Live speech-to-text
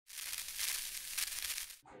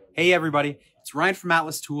Hey everybody, it's Ryan from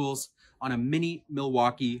Atlas Tools on a mini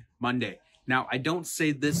Milwaukee Monday. Now, I don't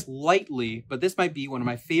say this lightly, but this might be one of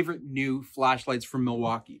my favorite new flashlights from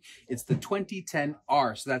Milwaukee. It's the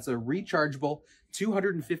 2010R, so that's a rechargeable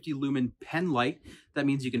 250 lumen Penlight. That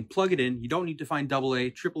means you can plug it in. You don't need to find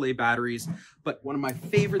AA, AAA batteries. But one of my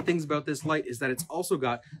favorite things about this light is that it's also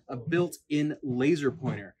got a built-in laser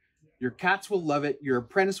pointer. Your cats will love it. Your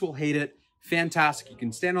apprentice will hate it. Fantastic. You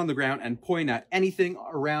can stand on the ground and point at anything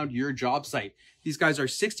around your job site. These guys are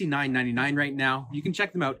 $69.99 right now. You can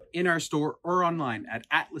check them out in our store or online at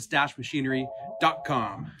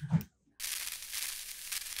atlas-machinery.com.